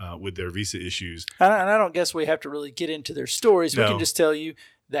with their visa issues. And I don't guess we have to really get into their stories. No. We can just tell you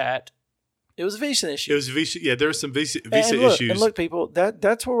that it was a visa issue. It was visa. Yeah, there were some visa and issues. And look, people,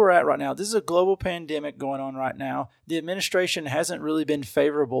 that's where we're at right now. This is a global pandemic going on right now. The administration hasn't really been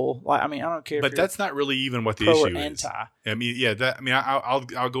favorable. I don't care. But that's not really even what the pro issue or is. anti. I mean, yeah.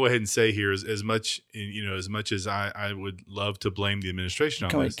 I'll go ahead and say here as much as I would love to blame the administration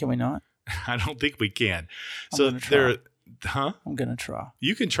on this. Can we not? I don't think we can. I'm So gonna try. I'm gonna try.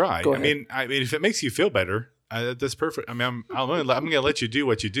 You can try. Go I ahead. mean, if it makes you feel better, that's perfect. I mean, I'm going to let you do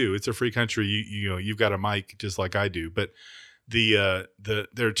what you do. It's a free country. You've got a mic just like I do. But there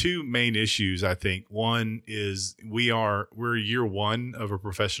are two main issues. I think one is we're year one of a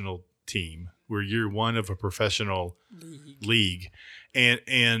professional team. We're year one of a professional league. And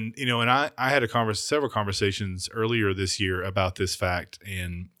I had several conversations earlier this year about this fact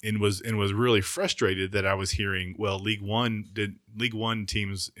and was really frustrated that I was hearing, well, League One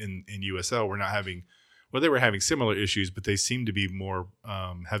teams in USL were not having, well, they were having similar issues, but they seemed to be more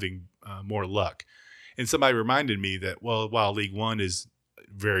having more luck. And somebody reminded me that, well, while League One is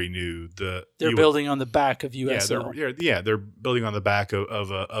very new, they're building on the back of USL. They're building on the back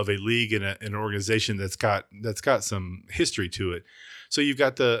of a league and an organization that's got some history to it. So you've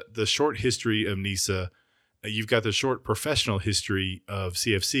got the short history of NISA, you've got the short professional history of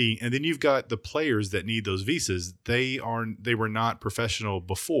CFC, and then you've got the players that need those visas. They were not professional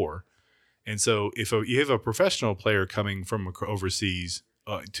before, and so if you have a professional player coming from overseas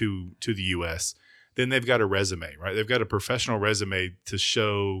to the U.S., then they've got a resume, right? They've got a professional resume to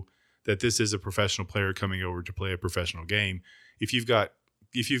show that this is a professional player coming over to play a professional game. If you've got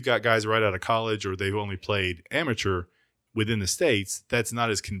guys right out of college or they've only played amateur within the States, that's not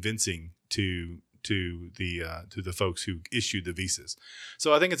as convincing to the folks who issued the visas.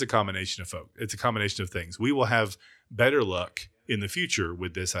 So I think it's a combination of things. We will have better luck in the future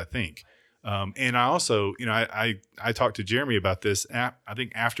with this, I think. And I also, I talked to Jeremy about this. I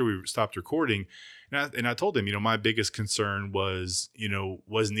think after we stopped recording, and I told him, my biggest concern was,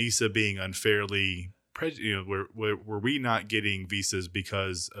 was NISA being unfairly were we not getting visas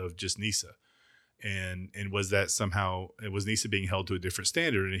because of just NISA? And was that somehow, was NISA being held to a different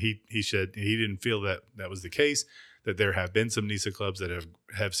standard? And he said he didn't feel that was the case, that there have been some NISA clubs that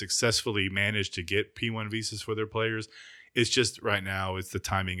have successfully managed to get P1 visas for their players. It's just right now, it's the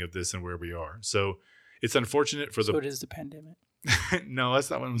timing of this and where we are. So it's unfortunate for So it is the pandemic. No, that's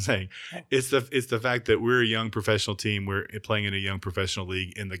not what I'm saying. Oh. It's the fact that we're a young professional team. We're playing in a young professional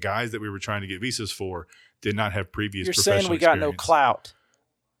league, and the guys that we were trying to get visas for did not have previous. You're professional saying we got no experience. clout.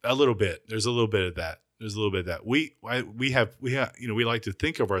 A little bit. There's a little bit of that. We like to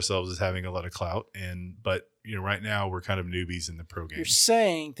think of ourselves as having a lot of clout, but right now we're kind of newbies in the pro game. You're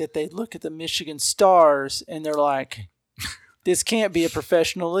saying that they look at the Michigan Stars and they're like, this can't be a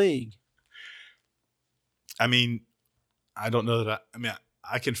professional league. I mean, I don't know that.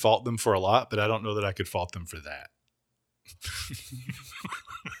 I can fault them for a lot, but I don't know that I could fault them for that.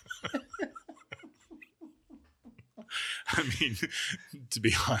 I mean, to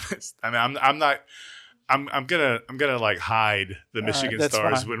be honest, I mean, I'm gonna like hide the Michigan that's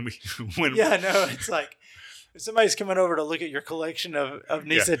Stars fine. when Yeah, no, it's like if somebody's coming over to look at your collection of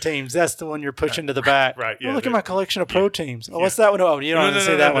NISA teams, that's the one you're pushing to the back. Right, Oh, yeah, look at my collection of pro teams. Oh, yeah. what's that one? Oh, you don't have to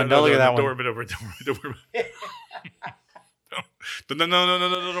say that one. Don't look at that one. Don't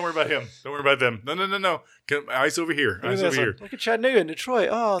worry about him. Don't worry about them. No. Ice over here. Look at Eyes this over one. here. Look at Chattanooga and Detroit.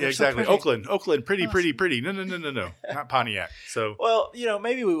 Oh, Yeah, they're exactly. so pretty. Oakland. Pretty. No. Not Pontiac. So Well,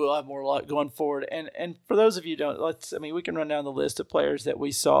 maybe we will have more luck going forward. And for those of you who don't, we can run down the list of players that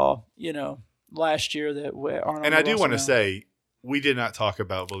we saw, last year that aren't on and the I do roster want to now. say we did not talk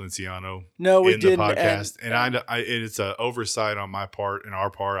about Valenciano No, we in didn't. the podcast, and it's an oversight on my part and our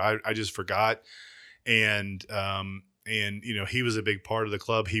part. I just forgot, and he was a big part of the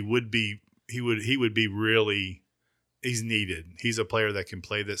club. He would be really. He's needed. He's a player that can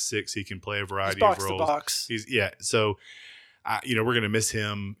play that 6. He can play a variety He's box of roles. to box. So, we're going to miss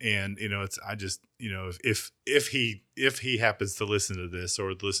him, and if he happens to listen to this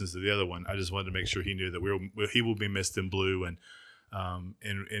or listens to the other one, I just wanted to make sure he knew that he will be missed in blue, and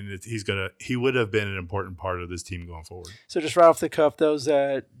he would have been an important part of this team going forward. So just right off the cuff, those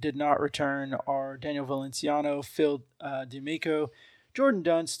that did not return are Daniel Valenciano, Phil D'Amico, Jordan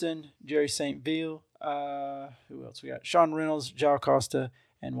Dunston, Jerry St. Ville, who else we got? Sean Reynolds, Jao Costa,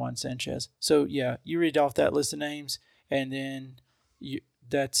 and Juan Sanchez. So yeah, you read off that list of names, and then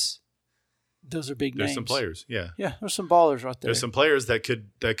those are big names. There's some players, yeah. Yeah, there's some ballers right there. There's some players that could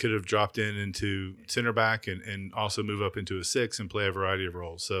have dropped into center back and also move up into a 6 and play a variety of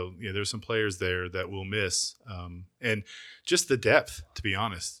roles. So yeah, there's some players there that we'll miss, and just the depth. To be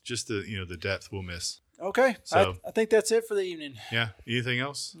honest, just the depth we'll miss. Okay, So I think that's it for the evening. yeah. Anything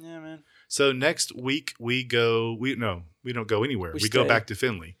else? Yeah, man. So next week we don't go anywhere. We go stay. back to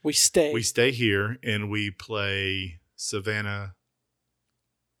Findlay. We stay. We stay here and we play Savannah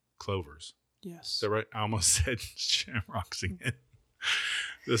Clovers. Yes. Is that right? I almost said Shamrocks again.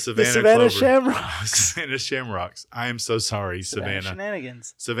 The The Savannah Savannah Clovers. Shamrocks. Savannah Shamrocks. I am so sorry, Savannah.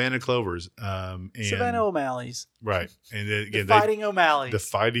 Shenanigans. Savannah Clovers. And, Savannah O'Malley's. Right. And then, again, Fighting O'Malley's. the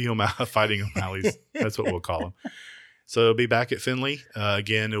Fighting O'Malley's. That's what we'll call them. So it'll be back at Findlay.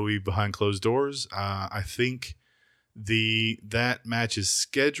 Again, it'll be behind closed doors. I think that match is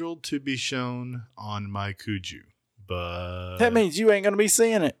scheduled to be shown on Maikuju. But That means you ain't going to be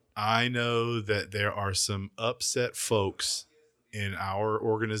seeing it. I know that there are some upset folks in our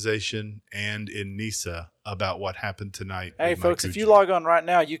organization and in NISA about what happened tonight. Hey, with folks, Maikuju. if you log on right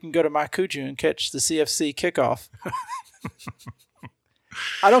now, you can go to Maikuju and catch the CFC kickoff.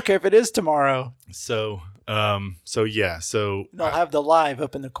 I don't care if it is tomorrow. So yeah. So They'll have the live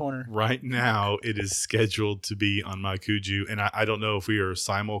up in the corner. right now it is scheduled to be on Maikuju, and I don't know if we are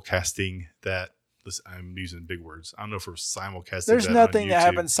simulcasting that. Listen, I'm using big words. I don't know if we're simulcasting. There's that nothing on that YouTube.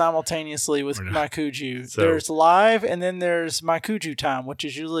 happens simultaneously with We're not. Maikuju. So- There's live, and then there's Maikuju time, which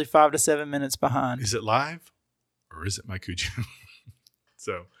is usually 5 to 7 minutes behind. Is it live or is it Maikuju?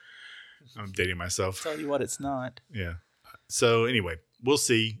 So I'm dating myself. Tell you what, it's not. Yeah. So anyway, we'll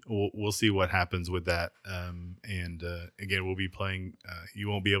see. We'll see what happens with that. And again, we'll be playing. You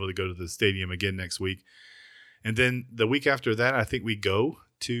won't be able to go to the stadium again next week. And then the week after that, I think we go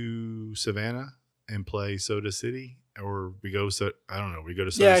to Savannah and play Soda City, or we go. I don't know. We go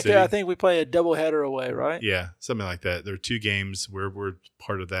to Soda City. Yeah, I think we play a doubleheader away, right? Yeah, something like that. There are 2 games where we're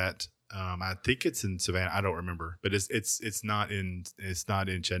part of that. I think it's in Savannah. I don't remember, but it's not in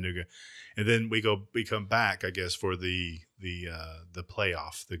Chattanooga. And then we come back, I guess, for the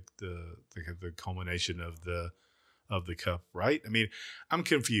playoff, the culmination of the cup, right? I mean, I'm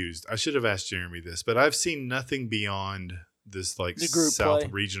confused. I should have asked Jeremy this, but I've seen nothing beyond this like The group South play.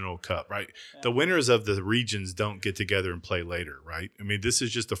 Regional Cup, right? Yeah. The winners of the regions don't get together and play later, right? I mean, this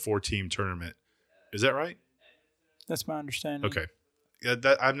is just a 4-team tournament. Is that right? That's my understanding. Okay. Yeah, it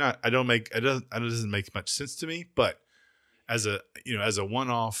doesn't make much sense to me, but as a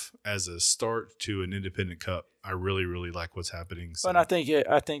one-off, as a start to an independent cup, I really, really like what's happening. So But I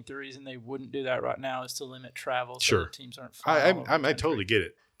think the reason they wouldn't do that right now is to limit travel, so Sure. the teams aren't flying all over the I country. totally get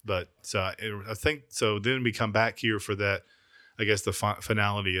it. But so I think so. Then we come back here for that. I guess the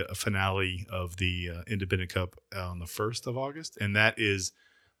finale of the Independent Cup on the 1st of August, and that is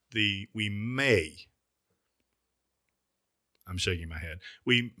I'm shaking my head.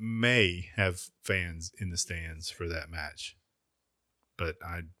 We may have fans in the stands for that match, but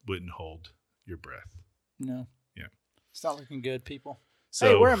I wouldn't hold your breath. No. Yeah. It's not looking good, people. So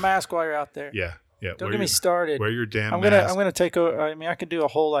Hey, wear a mask while you're out there. yeah, Yeah, Don't get me started. Wear your damn I'm mask. gonna take over. I mean, I could do a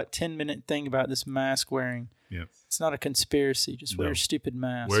whole 10-minute thing about this mask wearing. Yeah. It's not a conspiracy. Just wear your stupid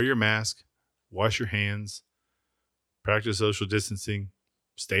mask. Wear your mask. Wash your hands. Practice social distancing.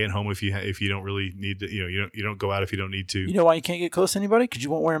 Stay at home if you don't really need to. You don't go out if you don't need to. You know why you can't get close to anybody? Because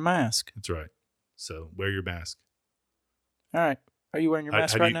you won't wear a mask. That's right. So wear your mask. All right. Are you wearing your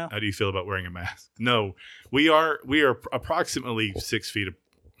mask right now? How do you feel about wearing a mask? No, we are approximately 6 feet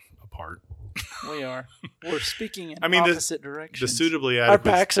apart. We are. We're speaking in opposite directions. The suitably adequate.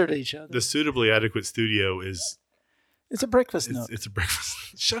 Our backs are to each other. The suitably adequate studio is. It's a breakfast nook. It's a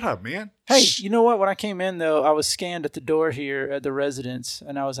breakfast. Shut up, man. Hey, you know what? When I came in, though, I was scanned at the door here at the residence,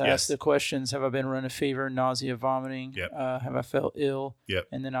 and I was asked the questions: Have I been running a fever, nausea, vomiting? Yep. Have I felt ill? Yep.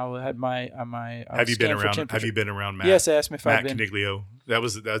 And then I had my Have you been around Matt? Yes, they asked me if I've been. been. Caniglio.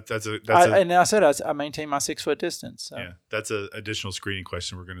 And I said I maintain my 6 foot distance. So. Yeah, that's an additional screening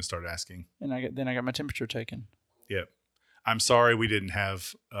question we're going to start asking. And I got my temperature taken. Yep. I'm sorry we didn't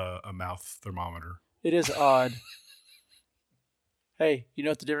have a mouth thermometer. It is odd. Hey, you know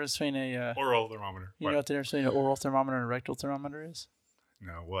what the difference between a oral thermometer? You know what the difference between an oral thermometer and a rectal thermometer is?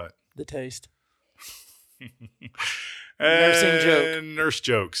 No, what? The taste. Nursing joke. Nurse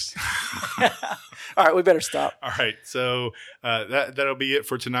jokes. All right, we better stop. All right, so that'll be it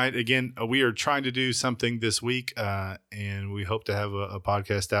for tonight. Again, we are trying to do something this week, and we hope to have a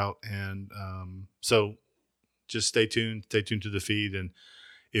podcast out. And so just stay tuned. Stay tuned to the feed, and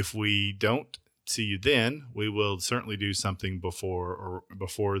if we don't see you then, we will certainly do something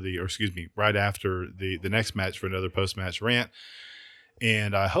right after the next match for another post-match rant.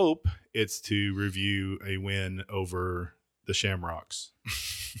 And I hope it's to review a win over the Shamrocks.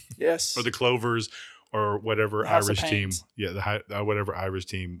 Yes. Or the Clovers or whatever Irish team. Yeah, whatever Irish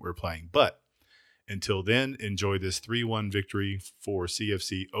team we're playing. But until then, enjoy this 3-1 victory for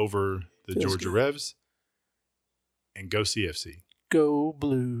CFC over the Georgia Revs. And go CFC. Go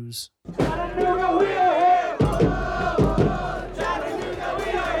Blues. Chattanooga, we are here! Chattanooga, we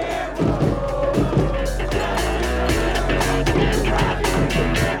are here!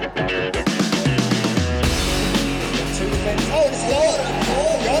 Oh, it's gone!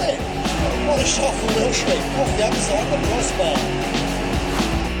 Oh, got it! What a shot from Milshree. Off the outside of the crossbar.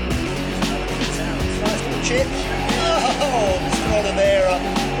 Nice little chip. Oh, Stronavera.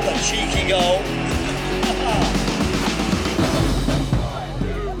 What a cheeky goal.